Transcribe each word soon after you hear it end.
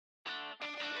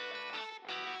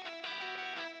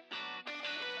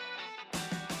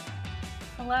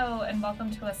Hello, and welcome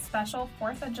to a special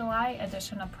 4th of July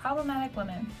edition of Problematic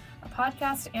Women, a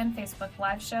podcast and Facebook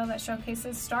live show that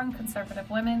showcases strong conservative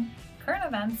women, current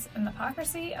events, and the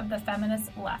hypocrisy of the feminist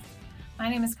left. My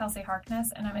name is Kelsey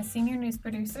Harkness, and I'm a senior news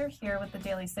producer here with the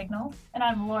Daily Signal. And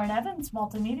I'm Lauren Evans,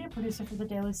 multimedia producer for the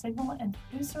Daily Signal and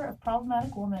producer of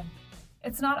Problematic Women.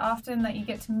 It's not often that you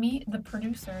get to meet the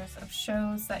producers of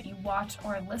shows that you watch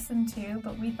or listen to,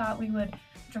 but we thought we would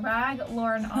drag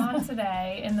Lauren on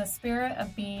today in the spirit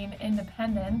of being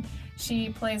independent. She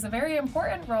plays a very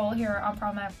important role here on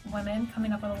Problematic Women,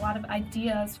 coming up with a lot of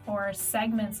ideas for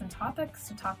segments and topics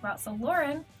to talk about. So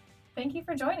Lauren, thank you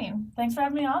for joining. Thanks for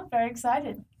having me on. Very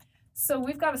excited. So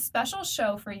we've got a special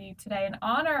show for you today in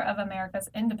honor of America's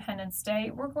Independence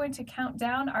Day. We're going to count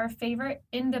down our favorite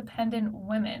independent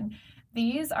women.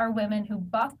 These are women who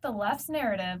buck the left's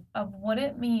narrative of what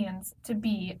it means to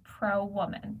be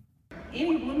pro-woman.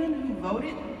 Any woman who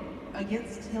voted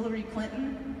against Hillary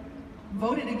Clinton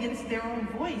voted against their own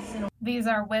voice. These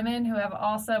are women who have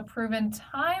also proven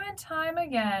time and time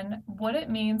again what it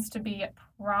means to be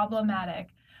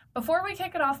problematic. Before we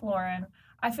kick it off, Lauren,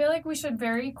 I feel like we should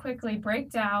very quickly break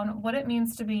down what it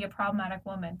means to be a problematic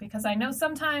woman, because I know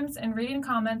sometimes in reading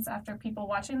comments after people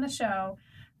watching the show,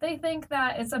 they think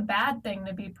that it's a bad thing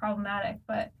to be problematic,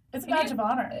 but it's a badge of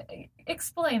honor.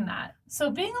 Explain that. So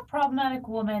being a problematic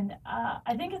woman,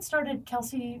 I think it started,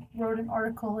 Kelsey wrote an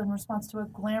article in response to a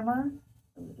Glamour,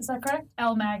 is that correct?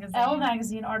 Elle Magazine. Elle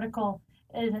Magazine article,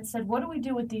 and it said, what do we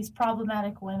do with these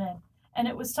problematic women? And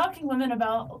it was talking women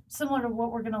about, similar to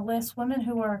what we're going to list, women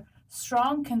who are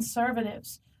strong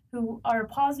conservatives, who are a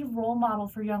positive role model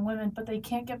for young women, but they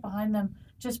can't get behind them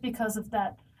just because of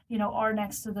that, R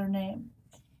next to their name.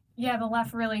 Yeah, the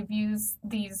left really views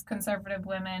these conservative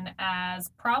women as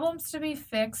problems to be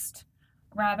fixed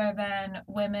rather than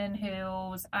women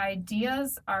whose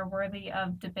ideas are worthy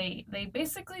of debate. They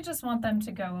basically just want them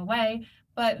to go away,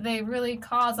 but they really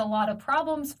cause a lot of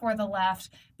problems for the left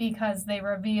because they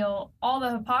reveal all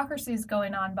the hypocrisies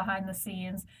going on behind the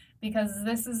scenes, because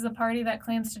this is the party that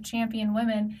claims to champion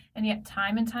women, and yet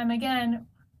time and time again,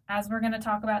 as we're going to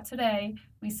talk about today,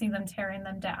 we see them tearing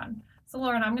them down. So,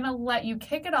 Lauren, I'm going to let you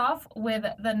kick it off with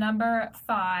the number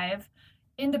 5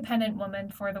 independent woman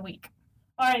for the week.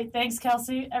 All right, thanks,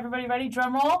 Kelsey. Everybody ready?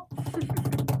 Drum roll.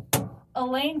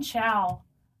 Elaine Chao.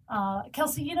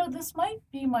 Kelsey, this might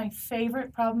be my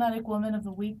favorite problematic woman of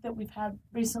the week that we've had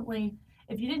recently.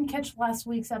 If you didn't catch last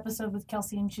week's episode with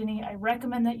Kelsey and Ginny, I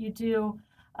recommend that you do.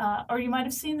 Or you might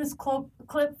have seen this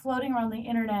clip floating around the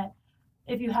internet.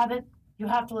 If you haven't, you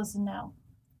have to listen now.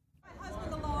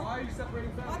 Why are you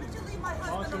separating families? Why did you leave my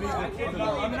husband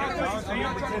alone? I'm not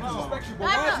trying to disrespect you, but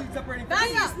why is he separating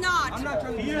families? He's not. I'm not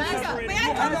trying to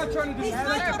I'm not trying to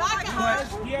disrespect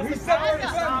you. He's separating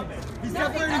families. He's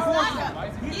separating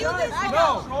forces. You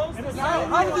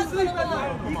How does he sleep at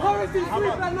night? How does he sleep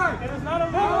at night? It is not a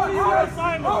legal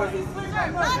assignment. How does he sleep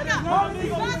at night? It is not a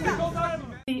legal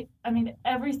assignment. I mean,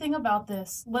 everything about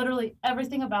this, literally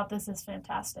everything about this is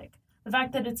fantastic. The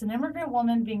fact that it's an immigrant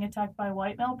woman being attacked by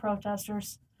white male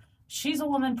protesters, she's a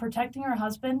woman protecting her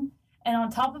husband, and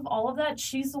on top of all of that,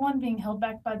 she's the one being held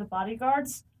back by the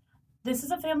bodyguards. This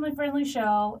is a family-friendly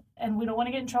show, and we don't want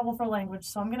to get in trouble for language,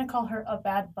 so I'm going to call her a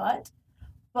bad butt.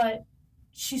 But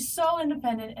she's so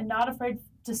independent and not afraid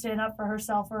to stand up for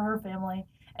herself or her family.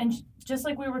 And just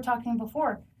like we were talking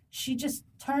before, she just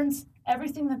turns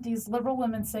everything that these liberal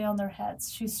women say on their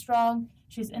heads. She's strong,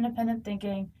 she's independent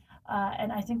thinking,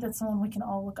 and I think that's someone we can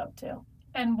all look up to.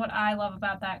 And what I love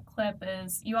about that clip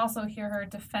is you also hear her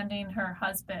defending her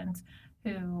husband,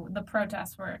 who the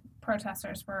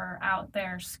protesters were out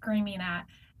there screaming at.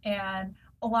 And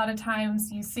a lot of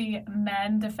times you see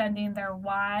men defending their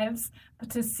wives, but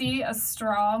to see a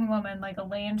strong woman like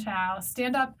Elaine Chao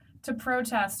stand up to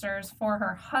protesters for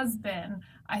her husband,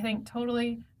 I think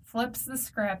totally flips the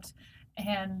script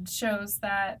and shows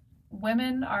that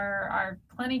women are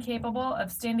plenty capable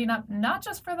of standing up not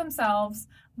just for themselves,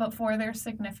 but for their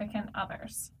significant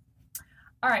others.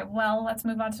 All right, well, let's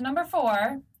move on to number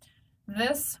 4.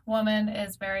 This woman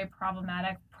is very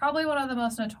problematic, probably one of the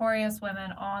most notorious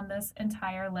women on this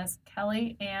entire list,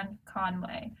 Kellyanne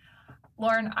Conway.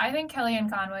 Lauren, I think Kellyanne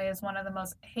Conway is one of the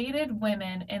most hated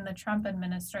women in the Trump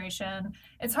administration.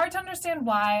 It's hard to understand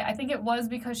why. I think it was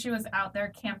because she was out there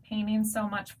campaigning so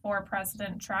much for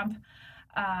President Trump.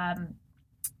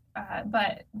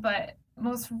 But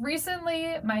most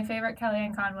recently, my favorite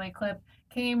Kellyanne Conway clip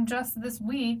came just this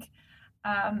week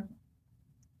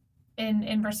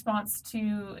in response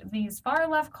to these far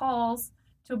left calls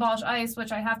to to abolish ICE,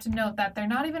 which I have to note that they're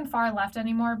not even far left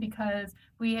anymore because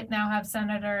we now have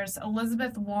Senators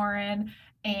Elizabeth Warren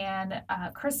and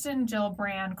Kristen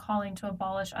Gillibrand calling to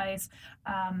abolish ICE.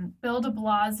 Bill de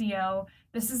Blasio.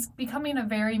 This is becoming a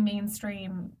very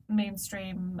mainstream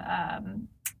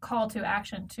call to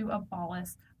action to abolish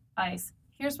ICE.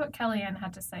 Here's what Kellyanne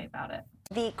had to say about it.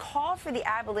 The call for the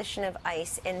abolition of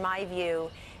ICE, in my view,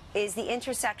 is the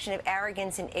intersection of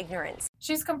arrogance and ignorance.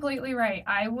 She's completely right.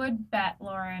 I would bet,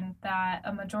 Lauren, that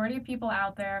a majority of people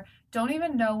out there don't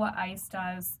even know what ICE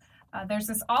does. There's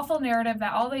this awful narrative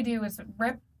that all they do is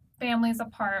rip families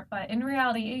apart, but in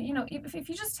reality, you know, if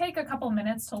you just take a couple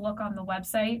minutes to look on the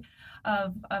website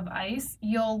of ICE,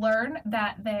 you'll learn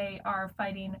that they are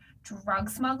fighting drug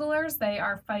smugglers, they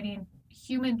are fighting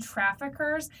human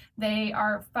traffickers, they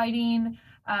are fighting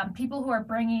people who are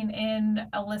bringing in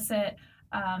illicit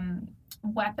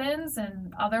weapons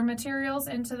and other materials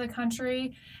into the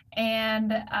country,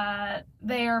 and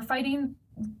they are fighting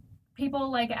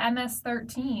people like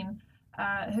MS-13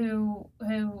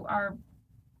 who are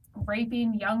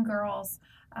raping young girls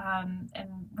and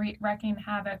wreaking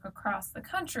havoc across the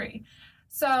country.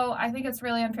 So I think it's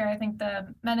really unfair. I think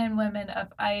the men and women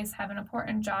of ICE have an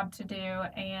important job to do,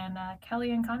 and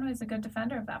Kellyanne Conway is a good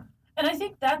defender of them. And I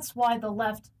think that's why the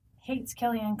left hates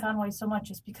Kellyanne Conway so much,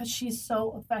 is because she's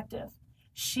so effective.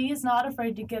 She is not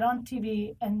afraid to get on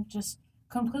TV and just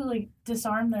completely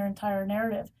disarm their entire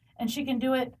narrative. And she can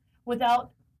do it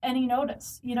without any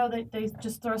notice. You know, they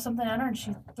just throw something at her and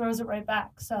she throws it right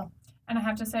back. So, and I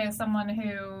have to say, as someone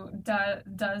who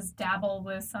does dabble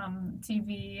with some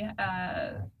TV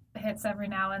hits every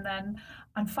now and then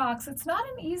on Fox, it's not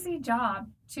an easy job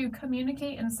to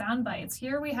communicate in sound bites.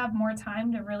 Here we have more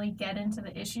time to really get into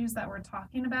the issues that we're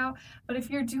talking about. But if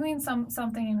you're doing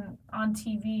something on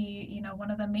TV, you know,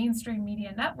 one of the mainstream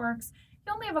media networks,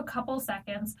 you only have a couple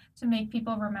seconds to make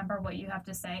people remember what you have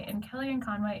to say. And Kellyanne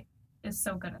Conway is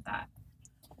so good at that.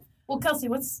 Well, Kelsey,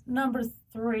 what's number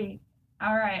 3?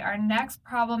 All right, our next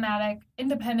problematic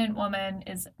independent woman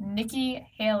is Nikki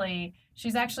Haley.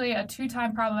 She's actually a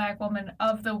 2-time Problematic Woman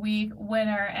of the Week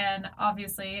winner and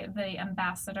obviously the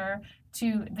ambassador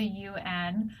to the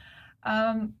UN.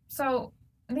 So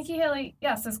Nikki Haley,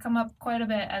 yes, has come up quite a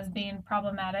bit as being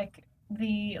problematic.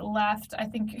 The left, I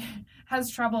think, has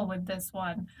trouble with this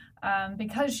one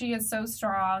because she is so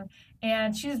strong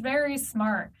and she's very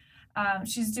smart.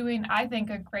 She's doing, I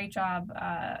think, a great job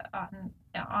at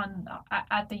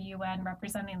the UN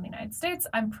representing the United States.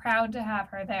 I'm proud to have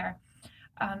her there.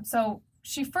 So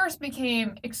she first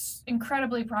became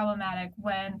incredibly problematic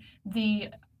when the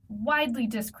widely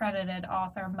discredited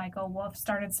author Michael Wolff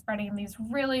started spreading these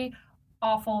really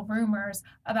awful rumors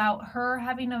about her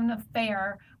having an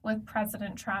affair with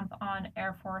President Trump on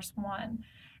Air Force One.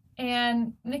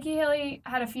 And Nikki Haley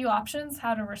had a few options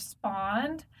how to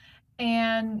respond,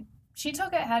 and she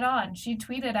took it head on. She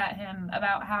tweeted at him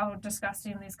about how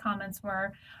disgusting these comments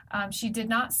were. She did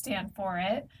not stand for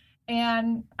it.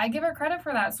 And I give her credit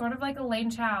for that, sort of like Elaine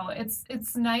Chao.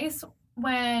 It's nice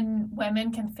when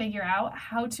women can figure out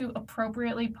how to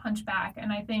appropriately punch back.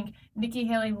 And I think Nikki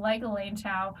Haley, like Elaine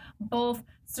Chao, both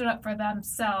stood up for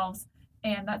themselves.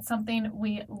 And that's something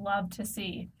we love to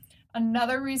see.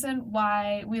 Another reason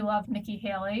why we love Nikki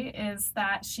Haley is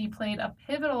that she played a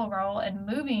pivotal role in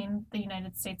moving the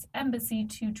United States Embassy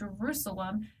to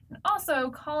Jerusalem and also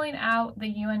calling out the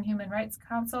UN Human Rights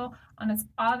Council on its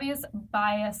obvious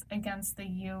bias against the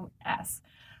U.S.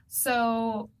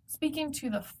 So, speaking to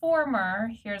the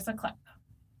former, here's a clip.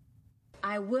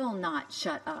 I will not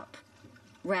shut up.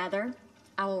 Rather,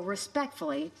 I will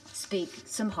respectfully speak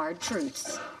some hard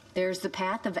truths. There's the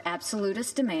path of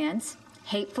absolutist demands,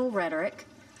 hateful rhetoric,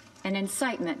 and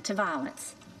incitement to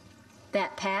violence.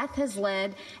 That path has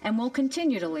led and will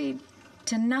continue to lead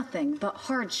to nothing but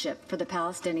hardship for the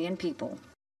Palestinian people.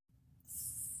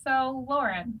 So,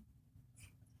 Lauren,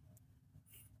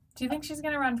 do you think she's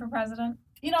going to run for president?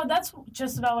 You know, that's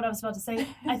just about what I was about to say.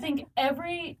 I think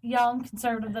every young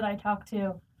conservative that I talk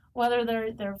to, whether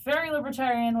they're very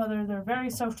libertarian, whether they're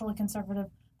very socially conservative,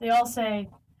 they all say,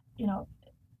 you know,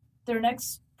 their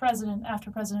next president after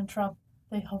President Trump,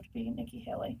 they hope to be Nikki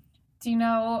Haley. Do you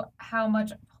know how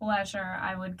much pleasure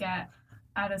I would get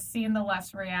out of seeing the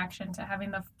left's reaction to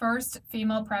having the first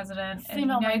female president in the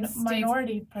United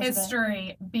States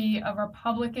history be a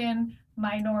Republican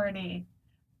minority?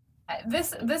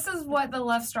 This is what the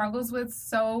left struggles with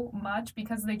so much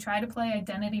because they try to play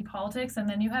identity politics, and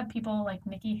then you have people like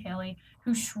Nikki Haley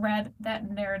who shred that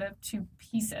narrative to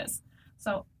pieces.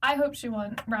 So I hope she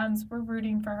runs. We're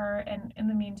rooting for her, and in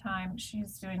the meantime,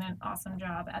 she's doing an awesome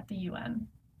job at the UN.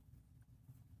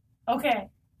 Okay,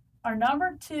 our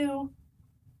number 2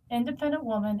 independent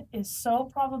woman is so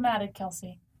problematic,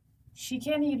 Kelsey. She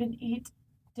can't even eat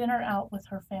dinner out with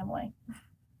her family.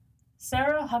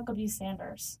 Sarah Huckabee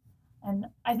Sanders. And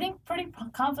I think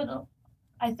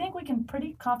we can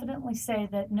pretty confidently say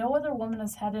that no other woman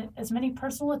has had as many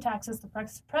personal attacks as the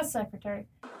press secretary.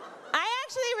 I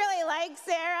actually really like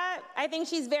Sarah. I think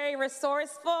she's very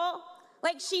resourceful.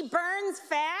 Like, she burns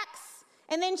facts,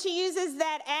 and then she uses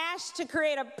that ash to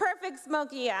create a perfect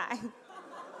smoky eye.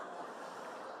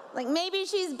 Like, maybe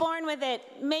she's born with it.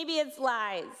 Maybe it's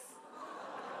lies.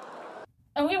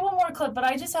 And we have one more clip, but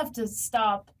I just have to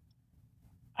stop.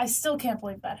 I still can't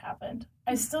believe that happened.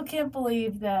 I still can't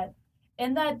believe that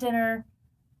in that dinner,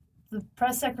 the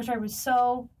press secretary was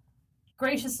so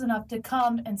gracious enough to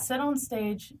come and sit on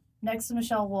stage next to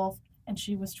Michelle Wolf, and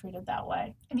she was treated that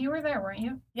way. And you were there, weren't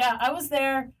you? Yeah, I was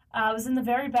there. I was in the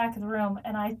very back of the room,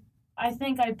 and I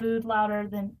think I booed louder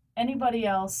than anybody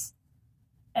else.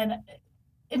 And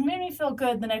it made me feel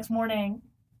good the next morning.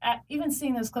 Even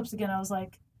seeing those clips again, I was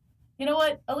like, you know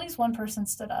what? At least one person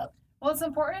stood up. Well, it's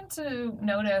important to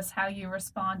notice how you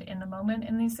respond in the moment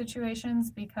in these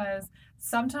situations, because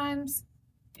sometimes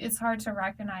it's hard to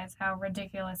recognize how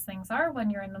ridiculous things are when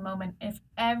you're in the moment if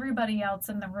everybody else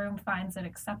in the room finds it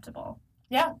acceptable.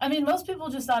 Yeah, I mean, most people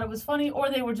just thought it was funny, or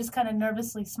they were just kind of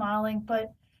nervously smiling.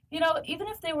 But, you know, even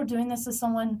if they were doing this to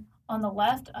someone on the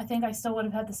left, I think I still would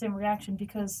have had the same reaction,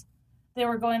 because they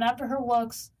were going after her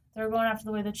looks, they were going after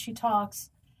the way that she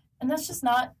talks, and that's just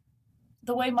not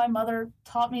the way my mother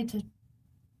taught me to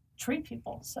treat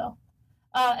people. So,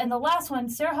 and the last one,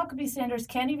 Sarah Huckabee Sanders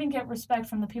can't even get respect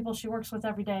from the people she works with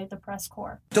every day, the press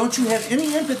corps. Don't you have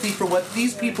any empathy for what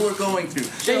these people are going through?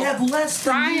 They have less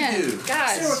than you do.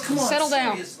 Guys, Sarah, come on, settle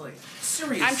down. Seriously.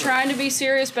 I'm trying to be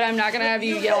serious, but I'm not going to have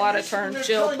you yell out of turn.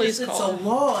 Jill, please it's call. It's a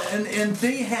law, and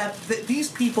they have, these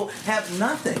people have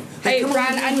nothing. Hey,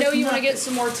 Ryan, I know you want to get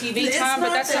some more TV time,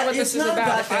 but that's not what this is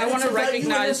about. If I want to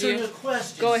recognize you,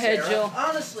 go ahead, Jill.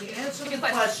 Honestly, answer the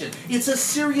question. It's a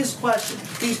serious question.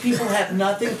 These people have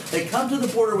nothing. They come to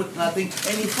the border with nothing,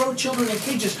 and you throw children in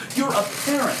cages. You're a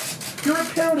parent. You're a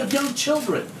parent of young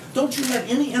children. Don't you have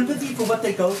any empathy for what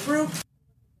they go through?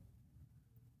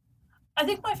 I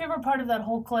think my favorite part of that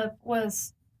whole clip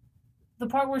was the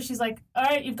part where she's like, all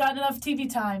right, you've got enough TV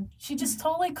time. She just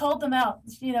totally called them out.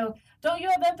 You know, don't you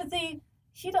have empathy?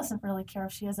 He doesn't really care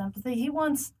if she has empathy. He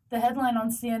wants the headline on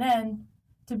CNN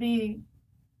to be,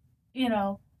 you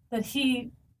know, that he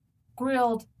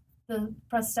grilled the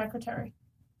press secretary.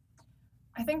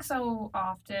 I think so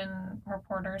often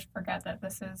reporters forget that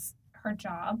this is her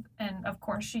job. And of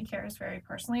course, she cares very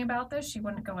personally about this. She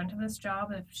wouldn't go into this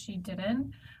job if she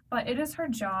didn't. But it is her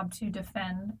job to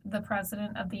defend the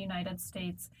President of the United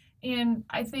States. And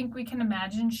I think we can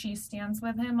imagine she stands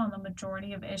with him on the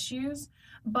majority of issues.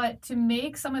 But to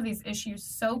make some of these issues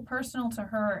so personal to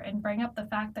her and bring up the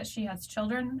fact that she has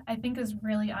children, I think is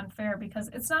really unfair, because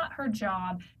it's not her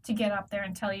job to get up there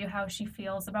and tell you how she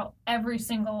feels about every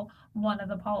single one of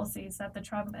the policies that the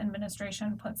Trump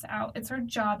administration puts out. It's her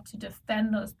job to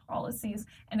defend those policies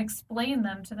and explain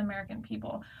them to the American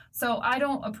people. So I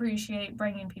don't appreciate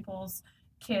bringing people's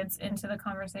kids into the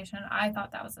conversation. I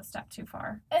thought that was a step too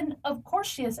far. And of course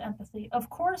she has empathy. Of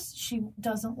course she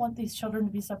doesn't want these children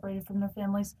to be separated from their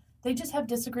families. They just have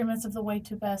disagreements of the way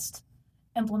to best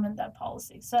implement that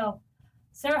policy. So,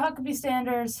 Sarah Huckabee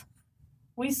Sanders,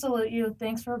 we salute you.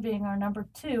 Thanks for being our number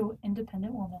 2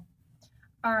 independent woman.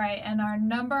 All right, and our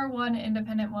number 1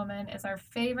 independent woman is our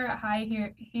favorite high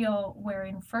heel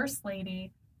wearing First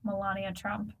Lady, Melania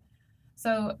Trump.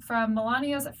 So from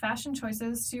Melania's fashion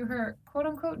choices to her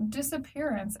quote-unquote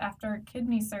disappearance after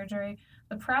kidney surgery,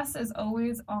 the press is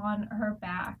always on her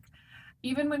back.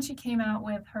 Even when she came out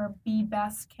with her Be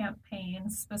Best campaign,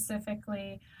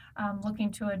 specifically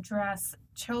looking to address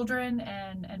children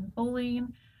and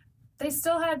bullying, they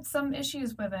still had some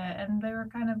issues with it, and they were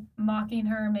kind of mocking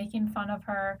her, making fun of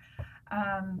her.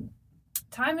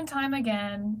 Time and time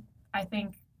again, I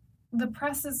think the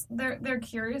press is, they're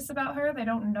curious about her. They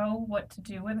don't know what to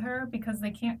do with her because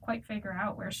they can't quite figure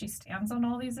out where she stands on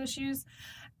all these issues,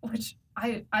 which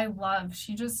I love.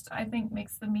 She just, I think,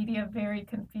 makes the media very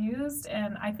confused,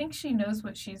 and I think she knows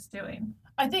what she's doing.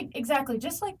 I think, exactly,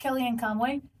 just like Kellyanne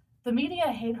Conway, the media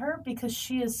hate her because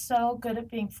she is so good at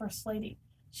being First Lady.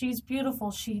 She's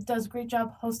beautiful. She does a great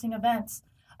job hosting events.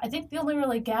 I think the only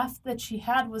really gaffe that she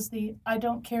had was the I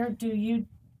don't care, do you,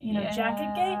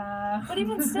 jacket gate. But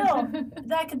even still,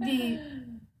 that could be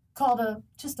called a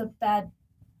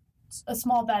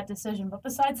small bad decision. But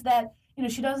besides that,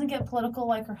 she doesn't get political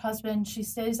like her husband. She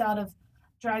stays out of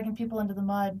dragging people into the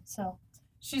mud. So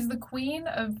she's the queen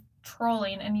of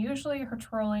trolling, and usually her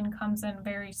trolling comes in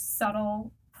very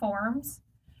subtle forms.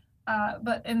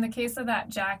 But in the case of that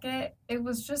jacket, it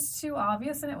was just too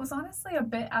obvious, and it was honestly a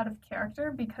bit out of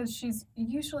character because she's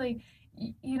usually,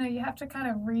 you have to kind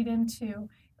of read into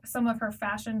some of her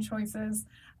fashion choices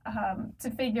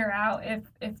to figure out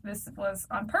if this was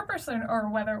on purpose or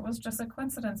whether it was just a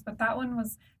coincidence. But that one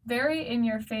was very in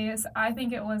your face. I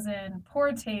think it was in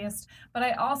poor taste, but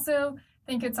I also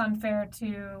think it's unfair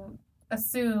to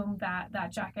assume that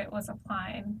that jacket was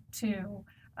applying to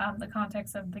the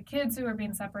context of the kids who were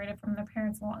being separated from their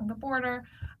parents along the border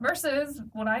versus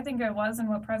what I think it was and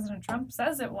what President Trump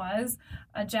says it was,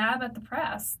 a jab at the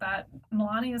press that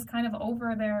Melania is kind of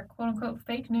over their quote-unquote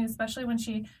fake news, especially when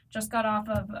she just got off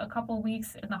of a couple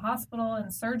weeks in the hospital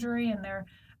and surgery, and they're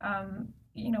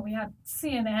we had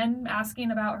CNN asking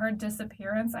about her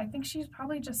disappearance. I think she's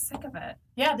probably just sick of it.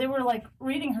 Yeah, they were like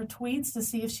reading her tweets to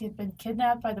see if she had been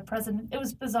kidnapped by the president. It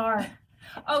was bizarre.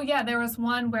 Oh yeah, there was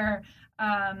one where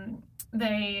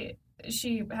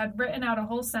she had written out a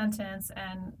whole sentence,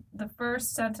 and the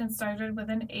first sentence started with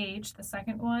an H, the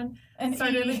second one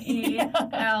started with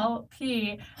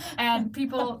E-L-P, and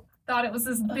people thought it was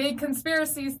this big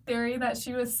conspiracy theory that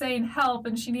she was saying help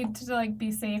and she needed to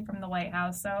be safe from the White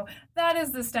House. So that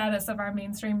is the status of our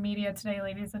mainstream media today,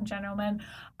 ladies and gentlemen.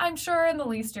 I'm sure in the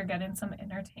least you're getting some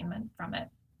entertainment from it.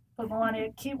 But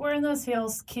Melania, keep wearing those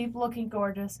heels, keep looking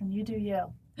gorgeous, and you do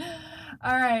you.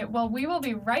 All right, well, we will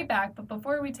be right back, but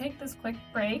before we take this quick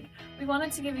break, we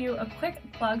wanted to give you a quick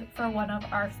plug for one of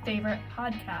our favorite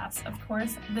podcasts, of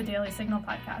course, the Daily Signal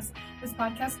podcast. This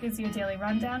podcast gives you a daily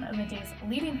rundown of the day's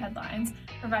leading headlines,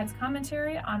 provides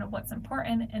commentary on what's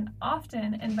important, and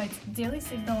often invites Daily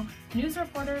Signal news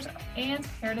reporters and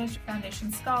Heritage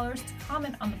Foundation scholars to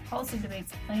comment on the policy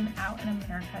debates playing out in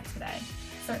America today.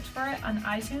 Search for it on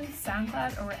iTunes,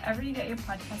 SoundCloud, or wherever you get your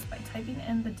podcasts by typing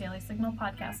in the Daily Signal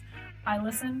podcast. I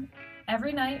listen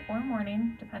every night or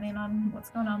morning, depending on what's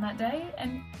going on that day,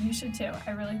 and you should too.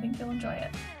 I really think you'll enjoy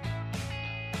it.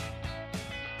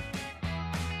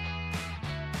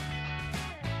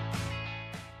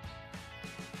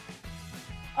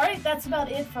 All right, that's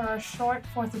about it for our short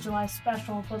 4th of July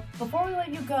special. But before we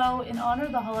let you go, in honor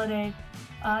of the holiday,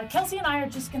 Kelsey and I are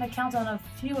just going to count on a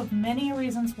few of many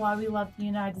reasons why we love the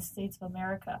United States of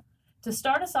America. To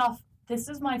start us off, this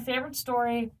is my favorite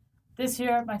story this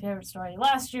year, my favorite story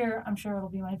last year. I'm sure it'll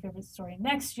be my favorite story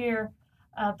next year,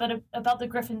 but about the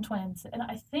Griffin twins. And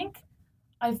I think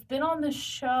I've been on the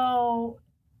show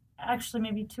actually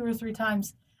maybe 2 or 3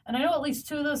 times, and I know at least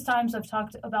 2 of those times I've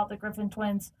talked about the Griffin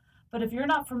twins. But if you're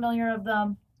not familiar with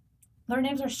them, their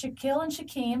names are Shaquille and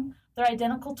Shaquem. They're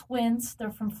identical twins.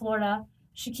 They're from Florida.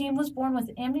 Shaquem was born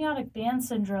with amniotic band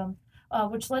syndrome,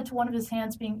 which led to one of his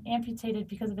hands being amputated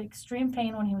because of extreme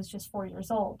pain when he was just 4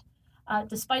 years old.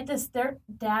 Despite this, their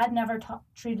dad never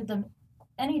treated them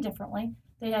any differently.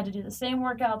 They had to do the same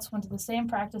workouts, went to the same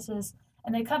practices,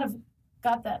 and they kind of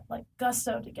got that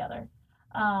gusto together.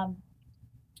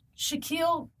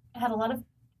 Shaquille had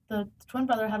the twin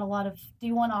brother had a lot of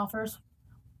D1 offers.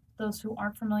 Those who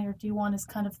aren't familiar, D1 is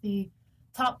kind of the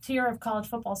top tier of college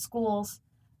football schools.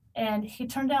 And he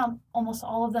turned down almost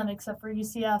all of them except for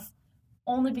UCF,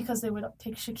 only because they would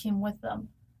take Shaquem with them.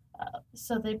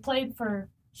 So they played for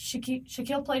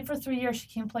Shaquille played for 3 years,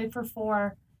 Shaquem played for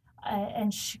 4,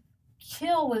 and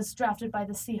Shaquille was drafted by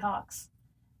the Seahawks.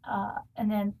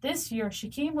 And then this year,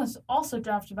 Shaquem was also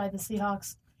drafted by the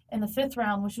Seahawks in the 5th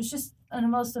round, which was just the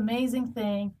most amazing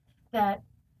thing that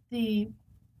the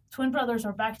twin brothers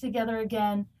are back together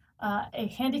again. A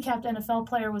handicapped NFL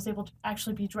player was able to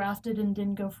actually be drafted and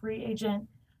didn't go free agent.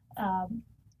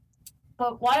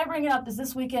 But why I bring it up is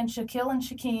this weekend, Shaquille and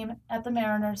Shaquem at the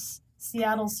Mariners,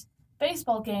 Seattle's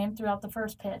baseball game, threw out the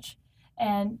first pitch.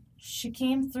 And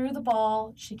Shaquem threw the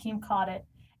ball, Shaquem caught it.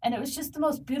 And it was just the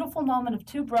most beautiful moment of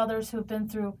 2 brothers who have been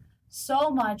through so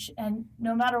much, and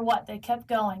no matter what, they kept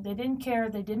going. They didn't care.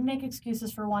 They didn't make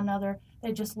excuses for one another.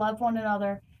 They just loved one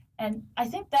another. And I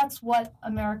think that's what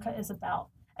America is about.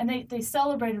 And they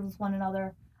celebrated with one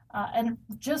another. And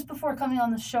just before coming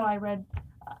on the show, I read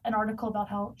an article about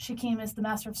how Shaquem is the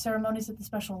master of ceremonies at the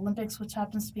Special Olympics, which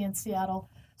happens to be in Seattle.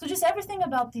 So just everything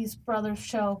about these brothers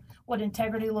show what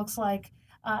integrity looks like,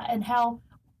 and how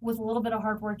with a little bit of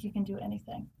hard work you can do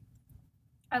anything.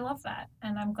 I love that,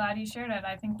 and I'm glad you shared it.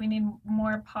 I think we need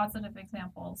more positive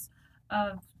examples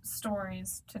of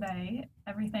stories today.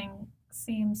 Everything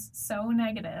seems so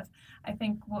negative. I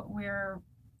think what we're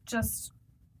just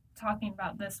talking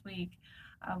about this week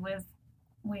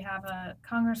we have a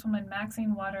Congresswoman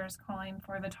Maxine Waters calling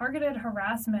for the targeted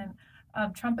harassment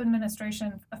of Trump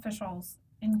administration officials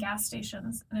in gas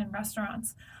stations and in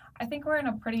restaurants. I think we're in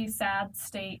a pretty sad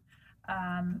state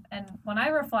And when I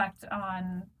reflect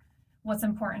on what's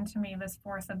important to me this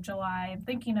 4th of July,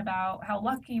 thinking about how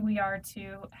lucky we are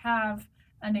to have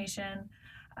a nation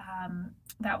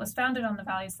that was founded on the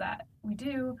values that we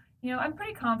do, I'm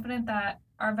pretty confident that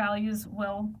our values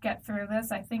will get through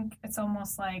this. I think it's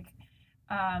almost like,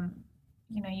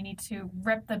 you need to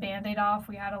rip the Band-Aid off.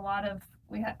 We had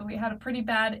a pretty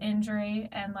bad injury,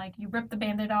 and like you rip the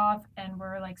Band-Aid off and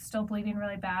we're like still bleeding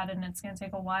really bad, and it's going to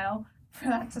take a while for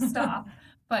that to stop.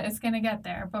 But it's going to get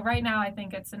there. But right now, I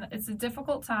think it's a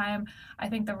difficult time. I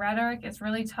think the rhetoric is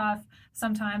really tough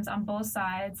sometimes on both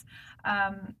sides.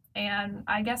 And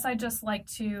I guess I just like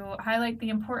to highlight the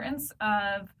importance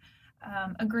of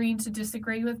agreeing to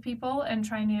disagree with people and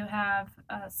trying to have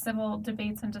civil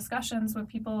debates and discussions with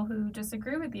people who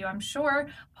disagree with you. I'm sure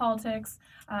politics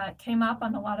came up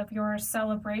on a lot of your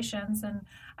celebrations, and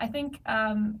I think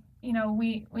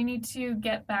we need to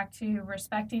get back to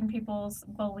respecting people's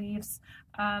beliefs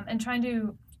and trying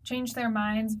to change their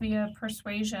minds via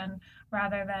persuasion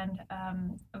rather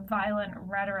than violent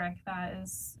rhetoric that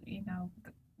is,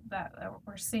 that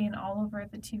we're seeing all over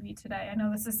the TV today. I know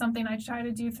this is something I try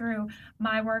to do through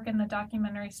my work in the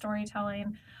documentary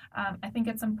storytelling. I think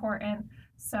it's important.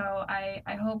 So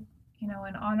I hope, in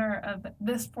honor of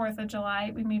this 4th of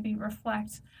July, we maybe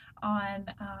reflect on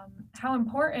how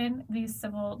important these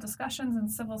civil discussions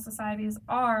and civil societies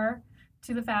are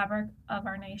to the fabric of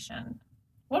our nation.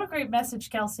 What a great message,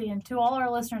 Kelsey. And to all our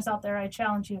listeners out there, I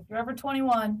challenge you, if you're ever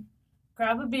 21,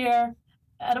 grab a beer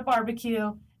at a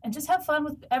barbecue and just have fun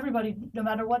with everybody, no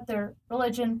matter what their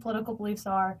religion, political beliefs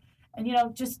are. And,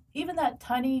 just even that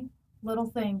tiny little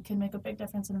thing can make a big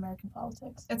difference in American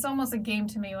politics. It's almost a game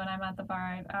to me when I'm at the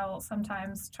bar. I'll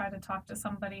sometimes try to talk to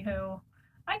somebody who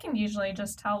I can usually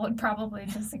just tell would probably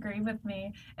disagree with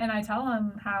me. And I tell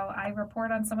them how I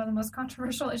report on some of the most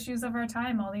controversial issues of our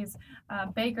time, all these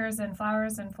bakers and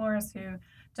flowers and florists who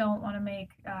don't want to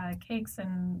make cakes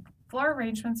and floor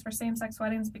arrangements for same-sex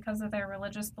weddings because of their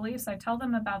religious beliefs. I tell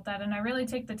them about that, and I really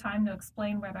take the time to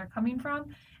explain where they're coming from.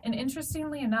 And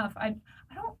interestingly enough, I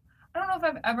don't know if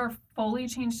I've ever fully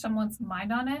changed someone's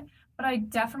mind on it, but I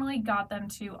definitely got them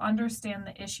to understand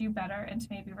the issue better and to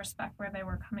maybe respect where they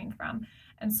were coming from.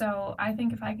 And so I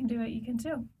think if I can do it, you can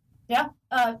too. Yeah.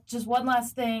 Just one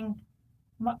last thing.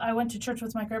 I went to church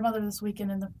with my grandmother this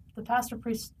weekend, and the pastor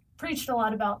preached a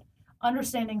lot about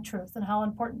understanding truth and how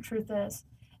important truth is.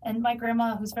 And my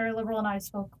grandma, who's very liberal, and I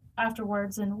spoke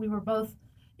afterwards, and we were both,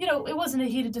 it wasn't a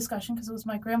heated discussion because it was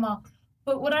my grandma.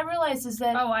 But what I realized is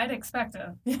that... Oh, I'd expect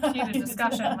a heated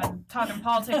discussion when talking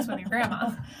politics with your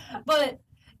grandma. But,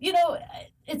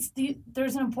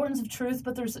 there's an importance of truth,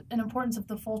 but there's an importance of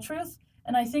the full truth.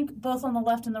 And I think both on the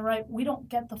left and the right, we don't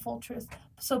get the full truth.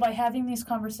 So by having these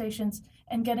conversations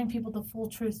and getting people the full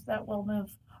truth, that will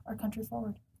move our country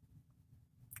forward.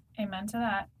 Amen to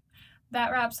that.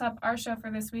 That wraps up our show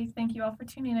for this week. Thank you all for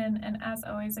tuning in. And as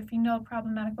always, if you know a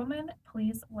problematic woman,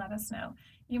 please let us know.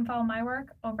 You can follow my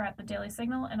work over at The Daily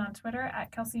Signal and on Twitter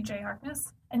at Kelsey J.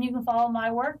 Harkness. And you can follow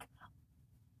my work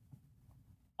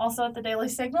also at The Daily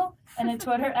Signal and at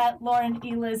Twitter at Lauren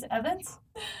E. Liz Evans.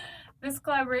 This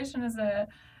podcast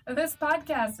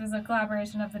is a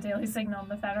collaboration of The Daily Signal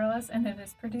and The Federalist, and it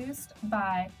is produced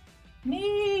by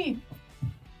me.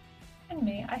 And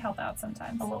me. I help out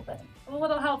sometimes. A little bit. A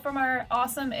little help from our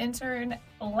awesome intern,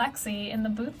 Lexi, in the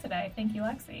booth today. Thank you,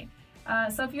 Lexi.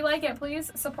 So if you like it,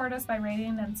 please support us by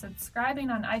rating and subscribing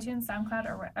on iTunes, SoundCloud,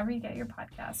 or wherever you get your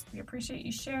podcasts. We appreciate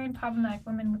you sharing Problematic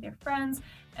Women with your friends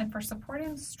and for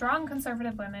supporting strong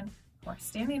conservative women who are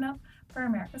standing up for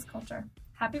America's culture.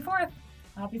 Happy 4th!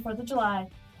 Happy 4th of July.